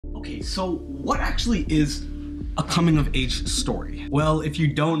Okay, so what actually is a coming of age story? Well, if you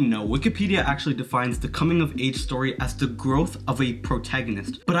don't know, Wikipedia actually defines the coming of age story as the growth of a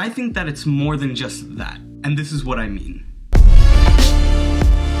protagonist. But I think that it's more than just that. And this is what I mean.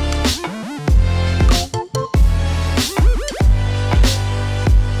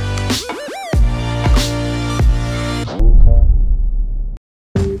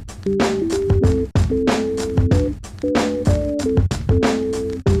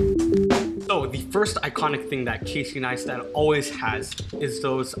 So the first iconic thing that Casey Neistat always has is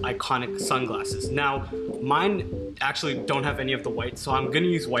those iconic sunglasses. Now, mine actually don't have any of the white, so I'm gonna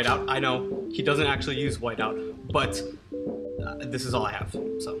use whiteout. I know he doesn't actually use whiteout, but this is all I have,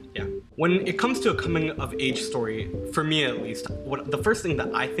 so yeah. When it comes to a coming of age story, for me at least, the first thing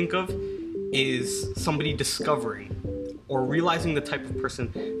that I think of is somebody discovering or realizing the type of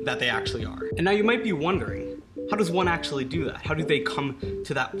person that they actually are. And now you might be wondering, how does one actually do that? How do they come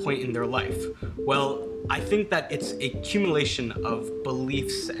to that point in their life? Well, I think that it's a accumulation of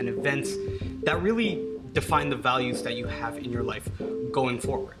beliefs and events that really define the values that you have in your life going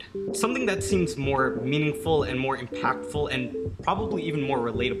forward. Something that seems more meaningful and more impactful and probably even more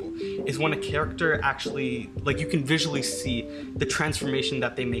relatable is when a character actually, like, you can visually see the transformation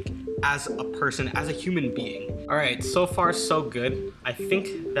that they make as a person, as a human being. All right, so far so good. I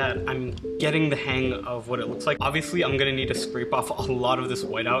think that I'm getting the hang of what it looks like. Obviously, I'm gonna need to scrape off a lot of this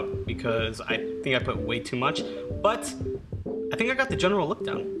whiteout because I think I put way too much, but I think I got the general look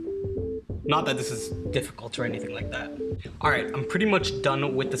down. Not that this is difficult or anything like that. All right, I'm pretty much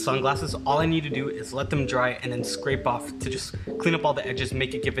done with the sunglasses. All I need to do is let them dry and then scrape off to just clean up all the edges,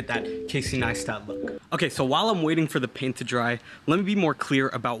 give it that Casey Neistat look. Okay, so while I'm waiting for the paint to dry, let me be more clear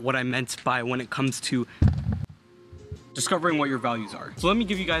about what I meant by when it comes to discovering what your values are. So let me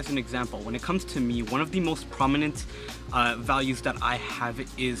give you guys an example. When it comes to me, one of the most prominent values that I have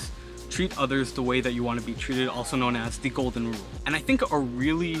is treat others the way that you want to be treated, also known as the golden rule. And I think a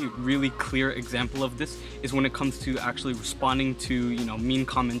really clear example of this is when it comes to actually responding to, you know, mean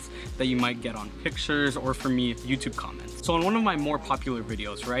comments that you might get on pictures, or for me, YouTube comments. So on one of my more popular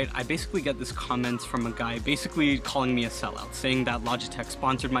videos, right, I basically get this comment from a guy basically calling me a sellout, saying that Logitech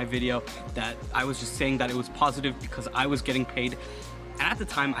sponsored my video, that I was just saying that it was positive because I was getting paid. And at the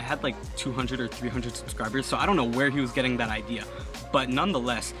time, I had like 200 or 300 subscribers, so I don't know where he was getting that idea. But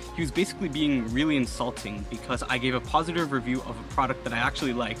nonetheless, he was basically being really insulting because I gave a positive review of a product that I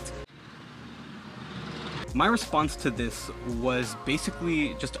actually liked. My response to this was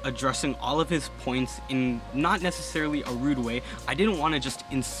basically just addressing all of his points in not necessarily a rude way. I didn't want to just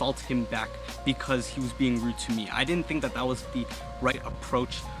insult him back because he was being rude to me. I didn't think that that was the right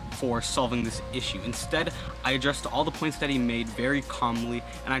approach for solving this issue. Instead, I addressed all the points that he made very calmly,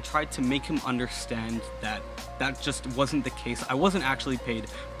 and I tried to make him understand that that just wasn't the case. I wasn't actually paid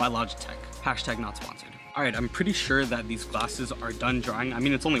by Logitech. Hashtag not sponsored. All right, I'm pretty sure that these glasses are done drying. I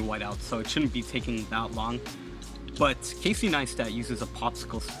mean, it's only white out, so it shouldn't be taking that long. But Casey Neistat uses a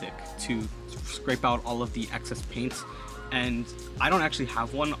popsicle stick to scrape out all of the excess paint, and I don't actually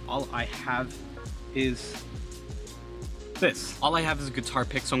have one. All I have is this. All I have is a guitar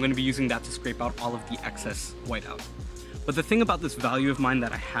pick, so I'm going to be using that to scrape out all of the excess whiteout. But the thing about this value of mine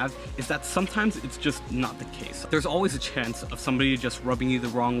that I have is that sometimes it's just not the case. There's always a chance of somebody just rubbing you the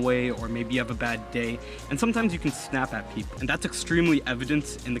wrong way, or maybe you have a bad day, and sometimes you can snap at people. And that's extremely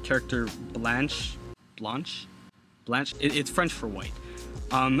evident in the character Blanche? It's French for white.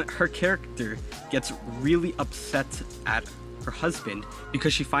 Her character gets really upset at her husband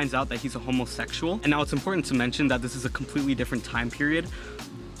because she finds out that he's a homosexual. And now it's important to mention that this is a completely different time period,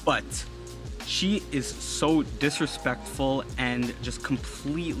 but she is so disrespectful and just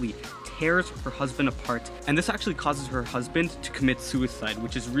completely tears her husband apart. And this actually causes her husband to commit suicide,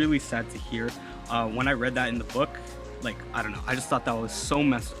 which is really sad to hear. When I read that in the book, like, I don't know, I just thought that was so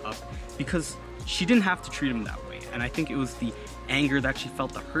messed up because she didn't have to treat him that way. And I think it was the anger that she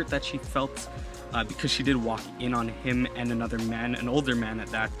felt, the hurt that she felt, because she did walk in on him and another man, an older man at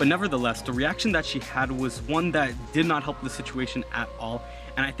that. But nevertheless, the reaction that she had was one that did not help the situation at all.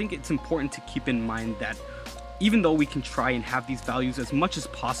 And I think it's important to keep in mind that even though we can try and have these values as much as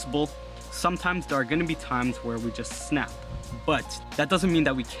possible, sometimes there are going to be times where we just snap. But that doesn't mean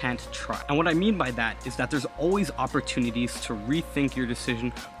that we can't try. And what I mean by that is that there's always opportunities to rethink your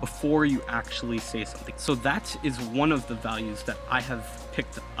decision before you actually say something. So that is one of the values that I have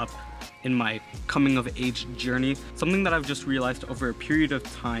picked up in my coming of age journey, something that I've just realized over a period of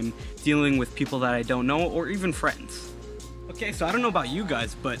time dealing with people that I don't know, or even friends. Okay, so I don't know about you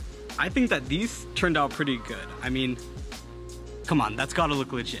guys, but I think that these turned out pretty good. I mean, come on, that's gotta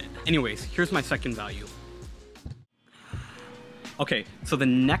look legit. Anyways, here's my second value. Okay, so the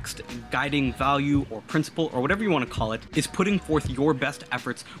next guiding value or principle or whatever you want to call it is putting forth your best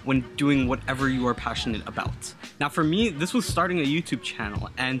efforts when doing whatever you are passionate about. Now for me, this was starting a YouTube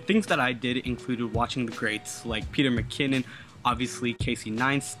channel, and things that I did included watching the greats like Peter McKinnon, obviously Casey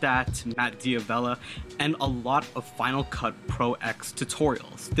Neistat, mattbisonyt, and a lot of Final Cut Pro X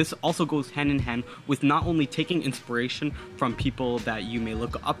tutorials. This also goes hand in hand with not only taking inspiration from people that you may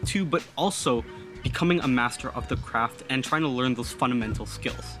look up to, but also becoming a master of the craft and trying to learn those fundamental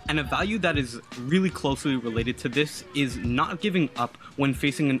skills. And a value that is really closely related to this is not giving up when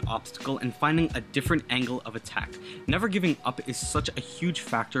facing an obstacle and finding a different angle of attack. Never giving up is such a huge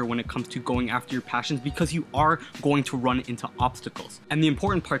factor when it comes to going after your passions, because you are going to run into obstacles. And the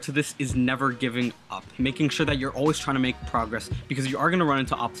important part to this is never giving up, making sure that you're always trying to make progress, because you are going to run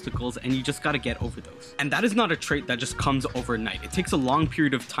into obstacles and you just got to get over those. And that is not a trait that just comes overnight. It takes a long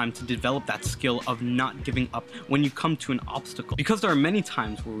period of time to develop that skill of not giving up when you come to an obstacle, because there are many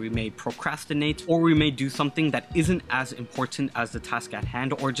times where we may procrastinate, or we may do something that isn't as important as the task at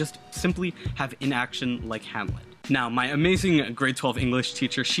hand, or just simply have inaction like Hamlet. Now, my amazing grade 12 English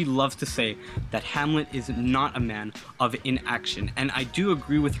teacher, she loves to say that Hamlet is not a man of inaction, and I do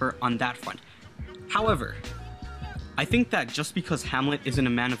agree with her on that front. However, I think that just because Hamlet isn't a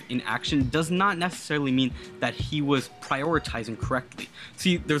man of inaction does not necessarily mean that he was prioritizing correctly.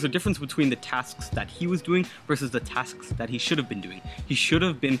 See, there's a difference between the tasks that he was doing versus the tasks that he should have been doing. He should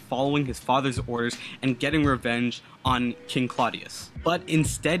have been following his father's orders and getting revenge on King Claudius. But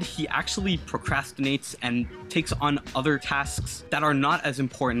instead, he actually procrastinates and takes on other tasks that are not as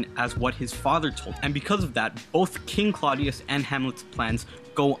important as what his father told. And because of that, both King Claudius and Hamlet's plans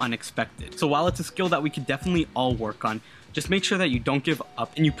go unexpected. So while it's a skill that we could definitely all work on, just make sure that you don't give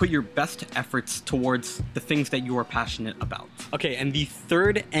up and you put your best efforts towards the things that you are passionate about. Okay, and the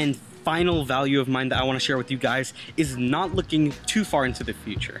third and final value of mine that I want to share with you guys is not looking too far into the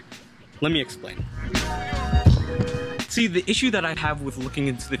future. Let me explain. See, the issue that I have with looking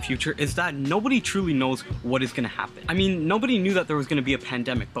into the future is that nobody truly knows what is going to happen. I mean, nobody knew that there was going to be a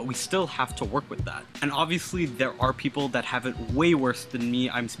pandemic, but we still have to work with that. And obviously, there are people that have it way worse than me.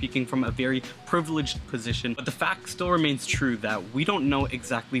 I'm speaking from a very privileged position, but the fact still remains true that we don't know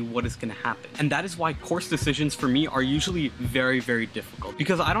exactly what is going to happen. And that is why course decisions for me are usually very, very difficult,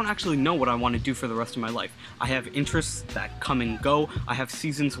 because I don't actually know what I want to do for the rest of my life. I have interests that come and go. I have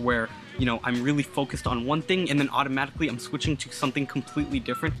seasons where, you know, I'm really focused on one thing and then automatically I'm switching to something completely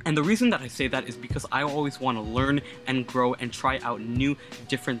different. And the reason that I say that is because I always want to learn and grow and try out new,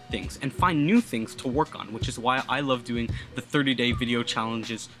 different things and find new things to work on, which is why I love doing the 30-day video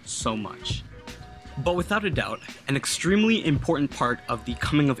challenges so much. But without a doubt, an extremely important part of the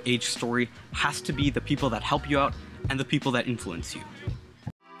coming of age story has to be the people that help you out and the people that influence you.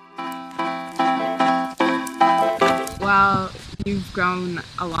 Well, you've grown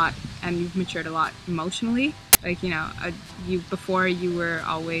a lot and you've matured a lot emotionally. Like, you know, before you were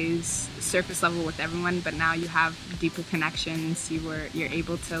always surface level with everyone, but now you have deeper connections. You're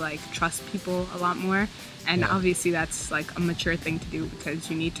able to like trust people a lot more, and obviously that's like a mature thing to do,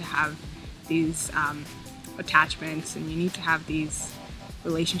 because you need to have these attachments and you need to have these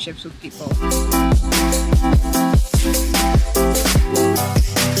relationships with people.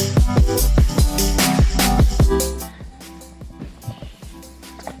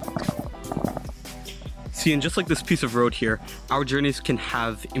 See, and just like this piece of road here, our journeys can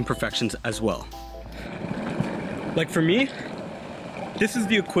have imperfections as well. Like for me, this is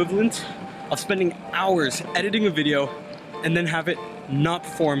the equivalent of spending hours editing a video and then have it not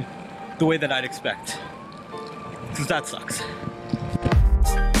perform the way that I'd expect. Because that sucks.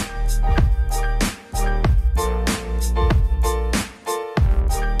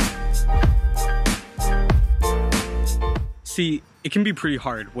 See, it can be pretty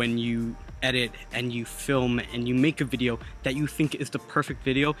hard when you edit and you film and you make a video that you think is the perfect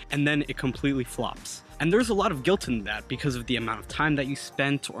video and then it completely flops. And there's a lot of guilt in that because of the amount of time that you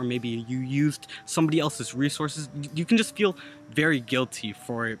spent, or maybe you used somebody else's resources. You can just feel very guilty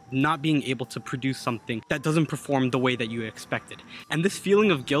for not being able to produce something that doesn't perform the way that you expected. And this feeling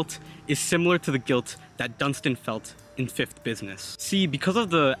of guilt is similar to the guilt that Dunstan felt in Fifth Business. See, because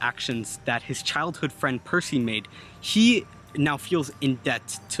of the actions that his childhood friend Percy made, he now feels in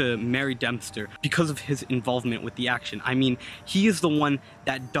debt to Mary Dempster because of his involvement with the action. I mean, he is the one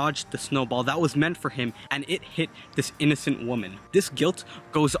that dodged the snowball that was meant for him, and it hit this innocent woman. This guilt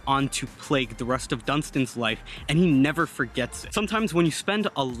goes on to plague the rest of Dunstan's life, and he never forgets it. Sometimes when you spend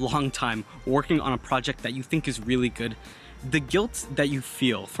a long time working on a project that you think is really good, the guilt that you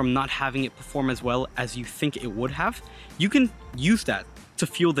feel from not having it perform as well as you think it would have, you can use that to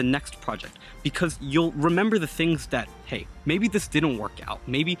fuel the next project, because you'll remember the things that, hey, maybe this didn't work out.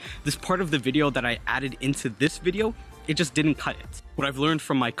 Maybe this part of the video that I added into this video, it just didn't cut it. What I've learned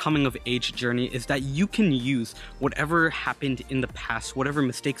from my coming of age journey is that you can use whatever happened in the past, whatever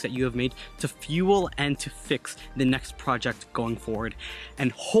mistakes that you have made, to fuel and to fix the next project going forward.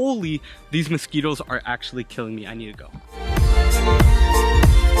 And holy, these mosquitoes are actually killing me. I need to go.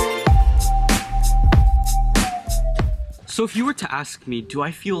 So if you were to ask me, do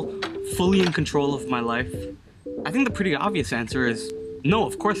I feel fully in control of my life? I think the pretty obvious answer is no,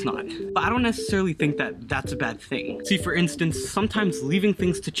 of course not. But I don't necessarily think that that's a bad thing. See, for instance, sometimes leaving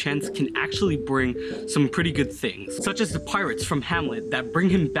things to chance can actually bring some pretty good things, such as the pirates from Hamlet that bring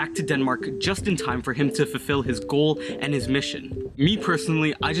him back to Denmark just in time for him to fulfill his goal and his mission. Me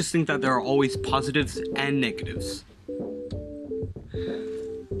personally, I just think that there are always positives and negatives.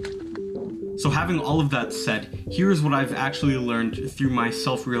 So having all of that said, here's what I've actually learned through my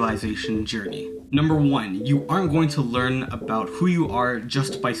self-realization journey. Number one, you aren't going to learn about who you are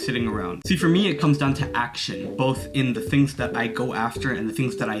just by sitting around. See, for me, it comes down to action, both in the things that I go after and the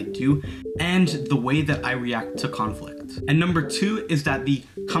things that I do, and the way that I react to conflict. And number two is that the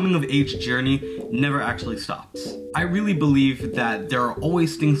coming of age journey never actually stops. I really believe that there are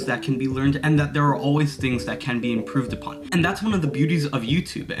always things that can be learned and that there are always things that can be improved upon. And that's one of the beauties of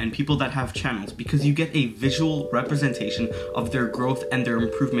YouTube and people that have channels, because you get a visual representation of their growth and their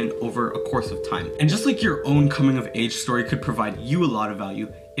improvement over a course of time. And just like your own coming of age story could provide you a lot of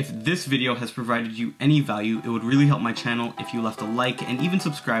value, if this video has provided you any value, it would really help my channel if you left a like and even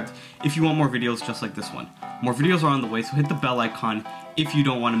subscribed if you want more videos just like this one. More videos are on the way, so hit the bell icon if you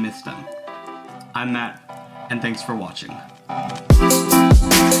don't want to miss them. I'm Matt, and thanks for watching.